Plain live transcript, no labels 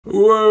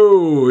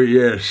Whoa,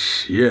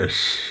 yes,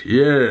 yes,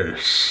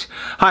 yes.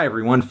 Hi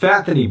everyone,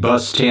 Fathany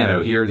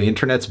Bustano here, the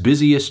internet's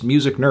busiest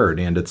music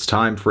nerd, and it's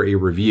time for a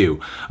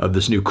review of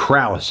this new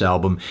Krallice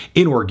album,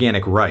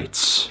 Inorganic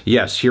Rites.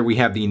 Yes, here we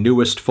have the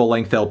newest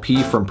full-length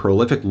LP from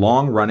prolific,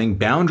 long-running,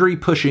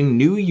 boundary-pushing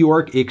New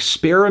York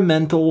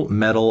experimental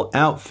metal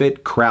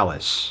outfit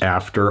Krallice.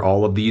 After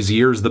all of these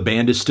years, the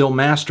band is still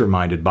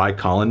masterminded by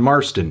Colin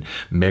Marston,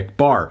 Mick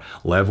Barr,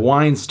 Lev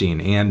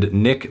Weinstein, and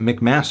Nick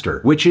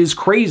McMaster, which is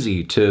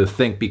crazy to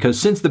think because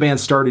since the band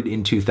started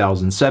in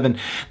 2007,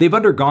 they've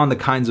undergone the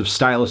kinds of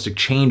stylistic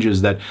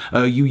changes that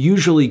you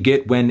usually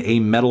get when a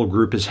metal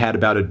group has had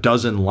about a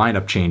dozen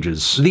lineup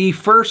changes. The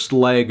first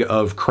leg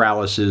of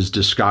Krallice's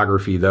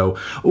discography, though,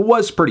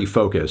 was pretty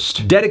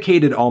focused,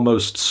 dedicated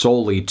almost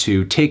solely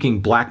to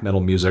taking black metal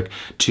music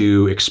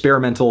to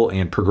experimental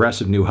and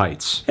progressive new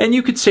heights. And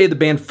you could say the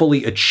band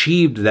fully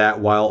achieved that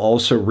while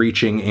also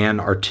reaching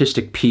an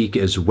artistic peak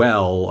as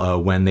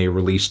well when they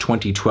released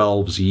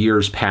 2012's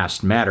Years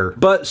Past Matter.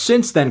 But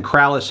since then,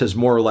 Krallice has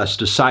more or less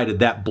decided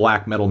that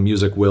black metal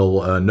music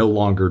will no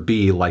longer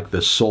be like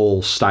the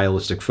sole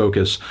stylistic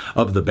focus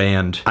of the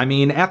band. I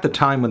mean, at the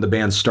time when the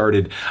band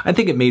started, I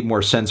think it made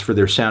more sense for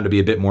their sound to be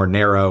a bit more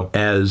narrow,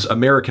 as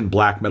American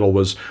black metal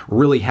was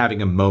really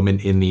having a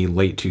moment in the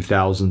late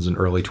 2000s and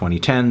early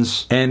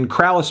 2010s, and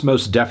Krallice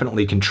most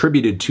definitely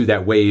contributed to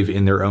that wave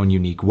in their own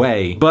unique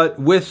way. But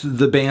with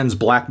the band's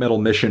black metal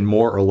mission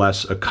more or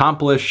less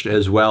accomplished,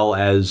 as well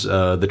as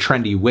the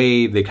trendy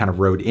wave they kind of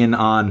rode in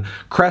on,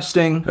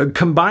 cresting,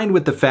 combined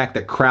with the fact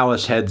that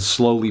Krallice had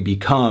slowly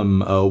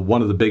become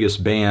one of the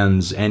biggest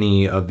bands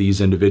any of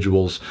these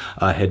individuals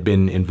had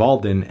been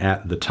involved in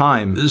at the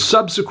time,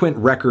 subsequent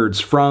records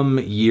from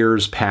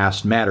Years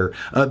Past Matter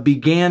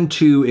began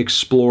to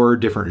explore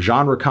different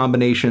genre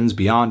combinations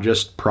beyond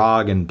just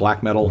prog and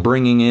black metal,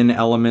 bringing in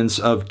elements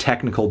of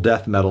technical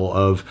death metal,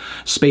 of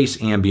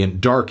space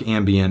ambient, dark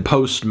ambient,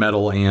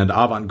 post-metal, and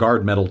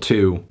avant-garde metal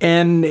too.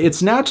 And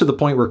it's now to the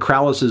point where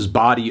Krallice's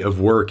body of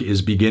work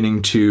is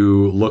beginning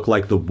to look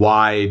like the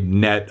wide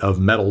net of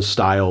metal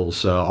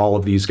styles all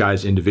of these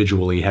guys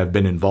individually have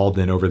been involved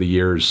in over the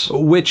years,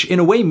 which in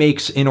a way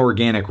makes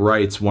Inorganic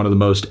Rites one of the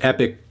most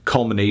epic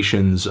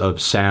culminations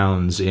of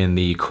sounds in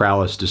the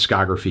Krallice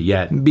discography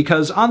yet,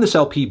 because on this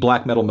LP,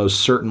 black metal most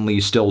certainly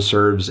still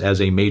serves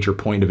as a major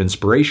point of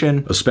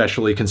inspiration,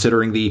 especially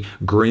considering the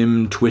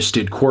grim,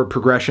 twisted chord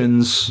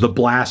progressions, the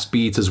blast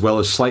beats, as well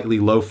as slightly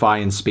lo-fi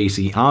and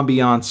spacey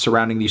ambiance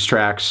surrounding these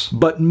tracks.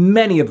 But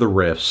many of the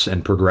riffs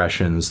and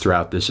progressions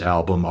throughout this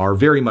album are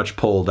very much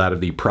pulled out of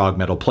the prog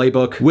metal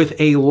playbook, with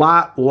a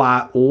lot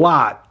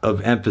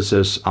of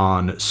emphasis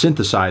on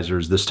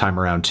synthesizers this time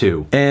around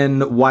too.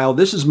 And while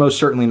this is most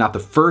certainly not the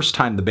first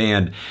time the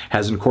band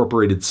has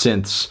incorporated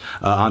synths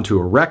onto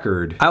a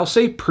record, I'll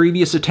say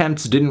previous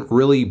attempts didn't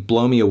really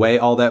blow me away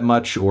all that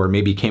much, or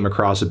maybe came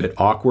across a bit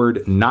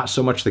awkward. Not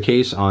so much the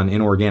case on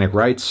Inorganic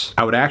Rites.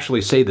 I would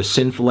actually say the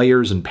synth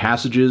layers and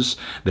passages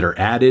that are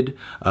added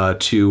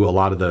to a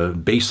lot of the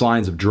bass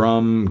lines of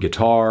drum,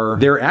 guitar,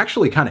 they're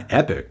actually kind of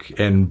epic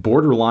and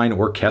borderline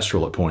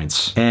orchestral at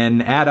points,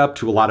 and add up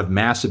to a lot of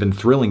massive and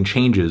thrilling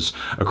changes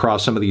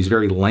across some of these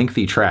very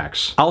lengthy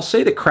tracks. I'll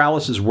say that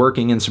Krallice is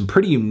working in some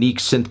pretty unique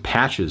synth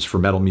patches for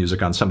metal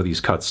music on some of these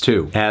cuts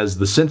too, as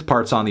the synth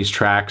parts on these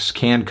tracks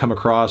can come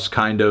across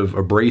kind of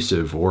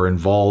abrasive or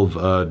involve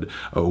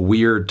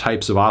weird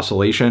types of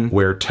oscillation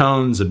where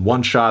tones and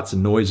one-shots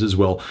and noises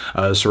will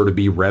sort of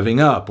be revving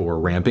up or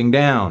ramping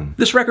down.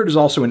 This record is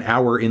also an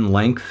hour in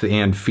length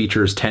and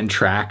features 10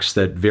 tracks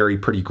that vary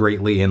pretty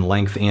greatly in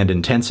length and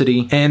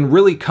intensity, and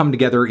really come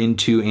together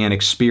into an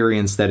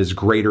experience that is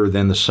greater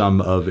than the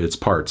sum of its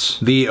parts.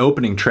 The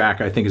opening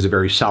track, I think, is a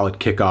very solid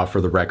kickoff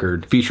for the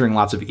record, featuring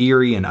lots of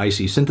eerie and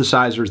icy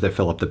synthesizers that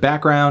fill up the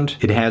background.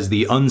 It has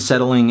the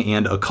unsettling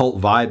and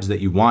occult vibes that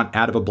you want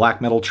out of a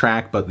black metal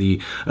track, but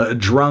the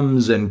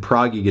drums and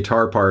proggy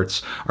guitar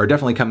parts are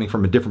definitely coming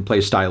from a different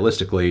place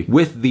stylistically,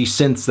 with the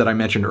synths that I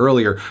mentioned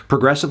earlier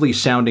progressively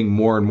sounding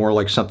more and more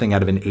like something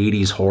out of an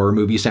 80s horror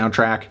movie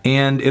soundtrack.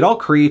 And it all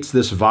creates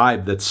this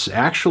vibe that's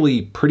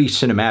actually pretty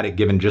cinematic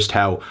given just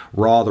how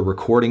raw the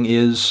recording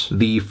is.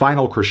 The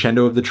final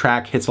crescendo of the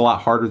track hits a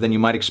lot harder than you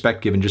might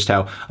expect given just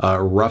how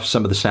rough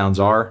some of the sounds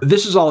are.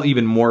 This is all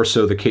even more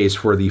so the case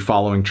for the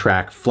following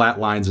track,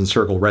 FLATLINES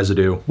ENCIRCLED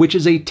RESIDUE, which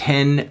is a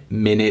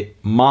 10-minute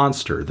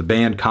monster. The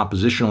band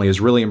compositionally is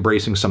really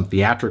embracing some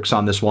theatrics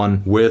on this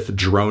one, with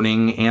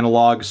droning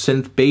analog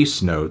synth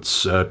bass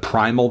notes,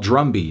 primal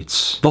drum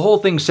beats. The whole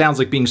thing sounds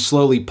like being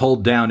slowly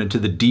pulled down into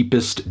the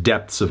deepest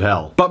depths of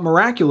hell. But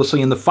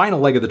miraculously, in the final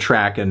leg of the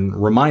track,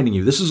 and reminding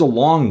you, this is a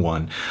long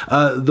one,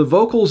 the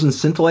vocals and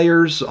synth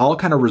layers all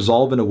kind of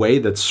resolve in a way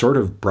that's sort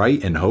of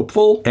bright and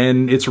hopeful,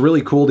 and it's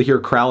really cool to hear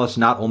Krallice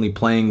not only only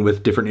playing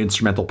with different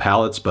instrumental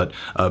palettes, but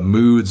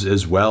moods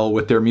as well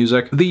with their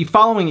music. The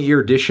following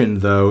ERDISCHEN,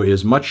 though,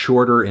 is much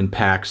shorter and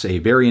packs a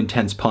very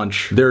intense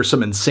punch. There are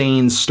some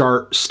insane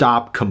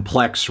start-stop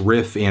complex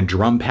riff and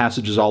drum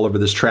passages all over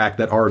this track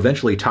that are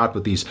eventually topped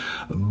with these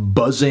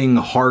buzzing,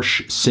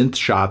 harsh synth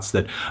shots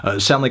that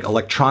sound like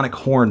electronic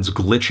horns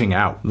glitching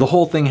out. The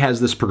whole thing has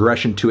this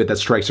progression to it that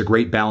strikes a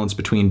great balance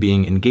between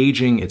being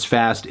engaging, it's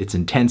fast, it's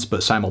intense,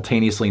 but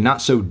simultaneously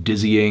not so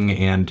dizzying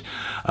and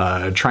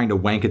trying to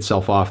wank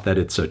itself off that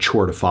it's a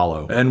chore to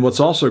follow. And what's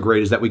also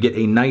great is that we get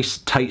a nice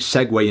tight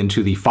segue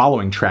into the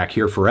following track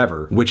here,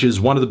 Forever, which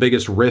is one of the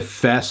biggest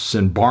riff fests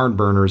and barn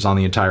burners on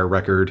the entire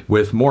record,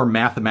 with more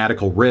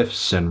mathematical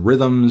riffs and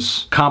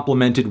rhythms,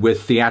 complemented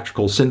with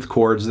theatrical synth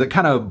chords that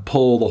kind of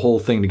pull the whole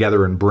thing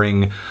together and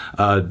bring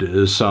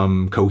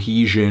some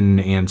cohesion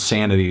and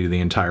sanity to the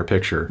entire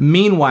picture.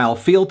 Meanwhile,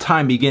 Feel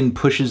Time Begin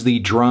pushes the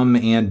drum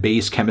and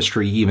bass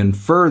chemistry even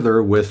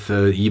further with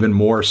even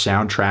more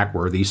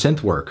soundtrack-worthy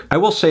synth work. I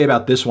will say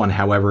about this one,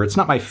 however, it's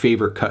not my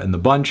favorite cut in the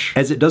bunch,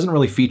 as it doesn't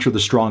really feature the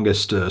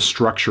strongest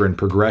structure and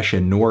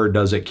progression, nor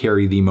does it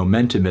carry the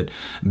momentum it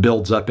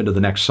builds up into the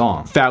next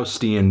song,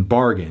 Faustian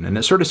Bargain, and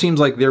it sort of seems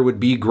like there would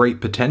be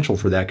great potential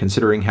for that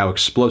considering how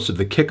explosive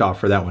the kickoff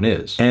for that one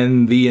is.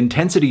 And the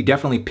intensity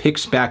definitely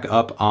picks back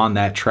up on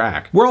that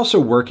track. We're also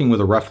working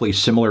with a roughly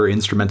similar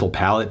instrumental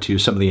palette to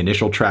some of the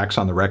initial tracks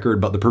on the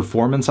record, but the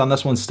performance on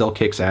this one still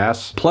kicks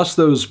ass. Plus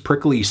those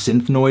prickly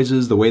synth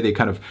noises, the way they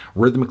kind of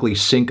rhythmically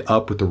sync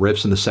up with the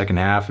riffs in the second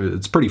half,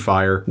 it's pretty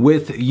fire.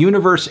 With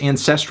Universe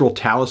Ancestral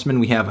Talisman,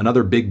 we have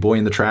another big boy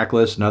in the track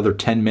list, another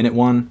 10-minute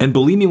one. And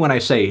believe me when I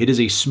say, it is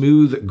a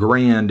smooth,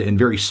 grand, and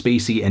very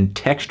spacey and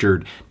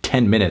textured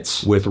 10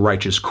 minutes with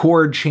righteous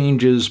chord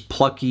changes,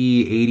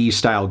 plucky 80s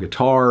style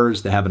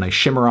guitars that have a nice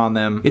shimmer on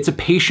them. It's a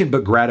patient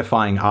but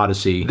gratifying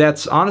odyssey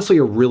that's honestly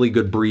a really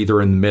good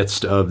breather in the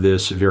midst of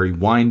this very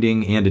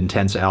winding and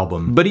intense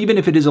album. But even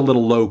if it is a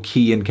little low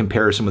key in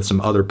comparison with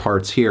some other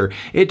parts here,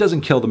 it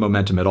doesn't kill the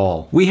momentum at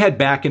all. We head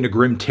back into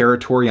grim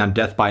territory on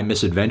Death by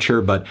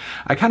Misadventure, but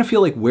I kind of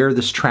feel like where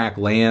this track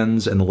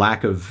lands and the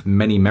lack of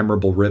many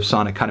memorable riffs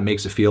on it kind of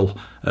makes it feel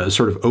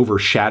sort of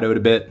overshadowed a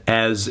bit,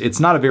 as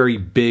it's not a very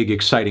big,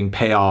 exciting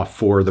payoff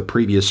for the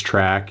previous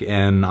track,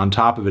 and on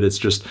top of it, it's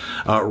just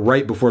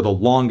right before the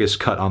longest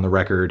cut on the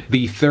record,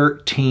 the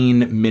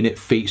 13-minute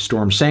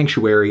FATESTORM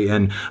Sanctuary,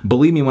 and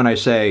believe me when I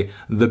say,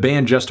 the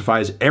band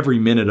justifies every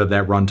minute of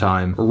that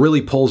runtime,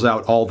 really pulls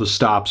out all the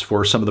stops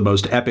for some of the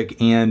most epic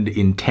and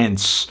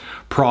intense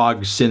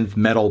prog synth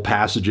metal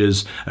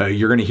passages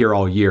you're gonna hear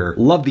all year.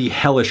 Love the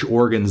hellish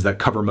organs that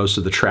cover most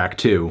of the track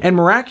too. And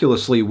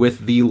miraculously,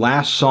 with the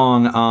last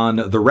song on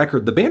the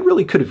record, the band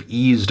really could have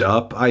eased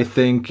up, I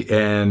think,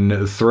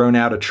 and thrown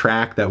out a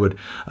track that would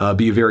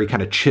be a very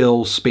kind of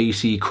chill,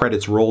 spacey,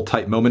 credits roll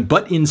type moment,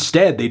 but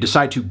instead they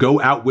decide to go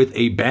out with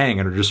a bang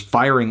and are just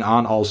firing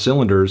on all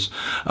cylinders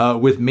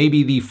with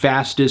maybe the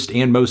fastest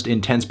and most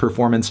intense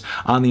performance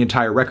on the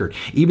entire record.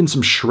 Even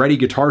some shreddy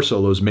guitar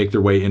solos make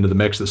their way into the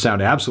mix that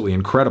sound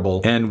absolutely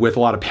incredible, and with a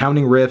lot of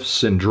pounding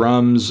riffs and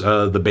drums,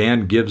 the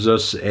band gives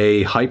us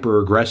a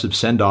hyper-aggressive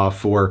send-off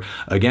for,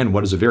 again,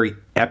 what is a very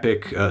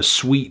epic,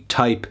 sweet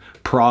type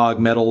prog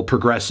metal,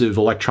 progressive,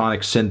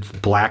 electronic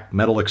synth, black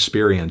metal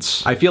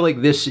experience. I feel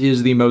like this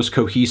is the most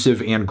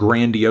cohesive and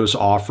grandiose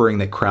offering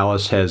that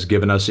Krallice has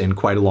given us in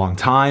quite a long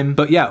time.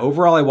 But yeah,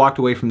 overall I walked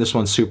away from this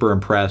one super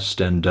impressed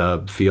and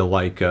feel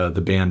like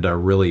the band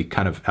really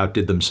kind of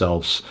outdid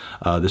themselves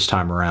this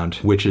time around,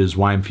 which is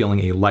why I'm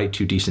feeling a light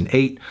to decent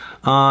 8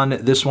 on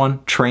this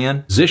one.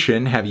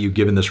 Transition, have you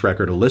given this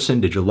record a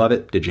listen? Did you love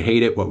it? Did you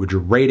hate it? What would you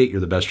rate it?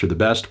 You're the best, you're the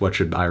best. What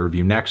should I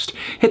review next?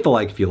 Hit the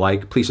like if you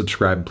like. Please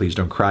subscribe and please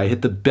don't cry.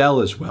 Hit the bell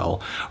as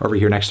well. Over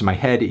here next to my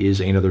head is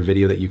another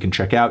video that you can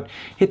check out.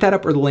 Hit that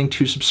up or the link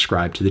to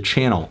subscribe to the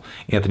channel.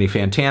 Anthony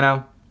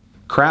Fantano,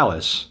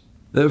 Krallice,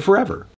 forever.